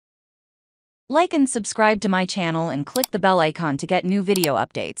Like and subscribe to my channel and click the bell icon to get new video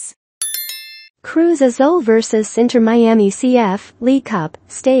updates. Cruz Azul vs Inter Miami CF, League Cup,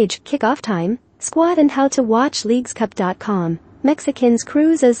 stage, kickoff time, squad and how to watch leaguescup.com. Mexicans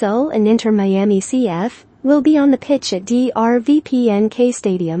Cruz Azul and Inter Miami CF will be on the pitch at DRVPNK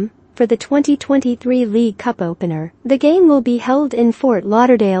Stadium for the 2023 League Cup opener. The game will be held in Fort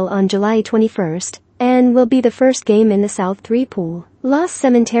Lauderdale on July 21st and will be the first game in the South 3 pool. Los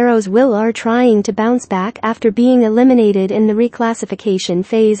Cementeros are trying to bounce back after being eliminated in the reclassification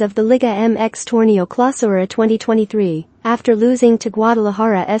phase of the Liga MX Torneo Clausura 2023, after losing to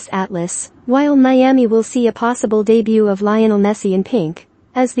Guadalajara's Atlas, while Miami will see a possible debut of Lionel Messi in pink,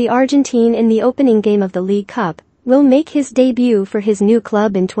 as the Argentine in the opening game of the League Cup will make his debut for his new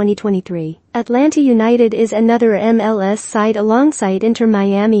club in 2023. Atlanta United is another MLS side alongside Inter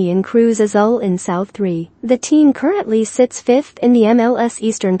Miami and Cruz Azul in South 3. The team currently sits 5th in the MLS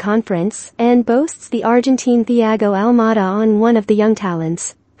Eastern Conference and boasts the Argentine Thiago Almada on one of the young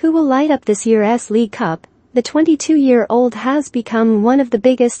talents, who will light up this year's League Cup. The 22-year-old has become one of the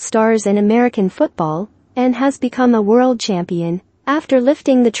biggest stars in American football and has become a world champion after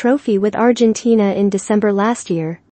lifting the trophy with Argentina in December last year.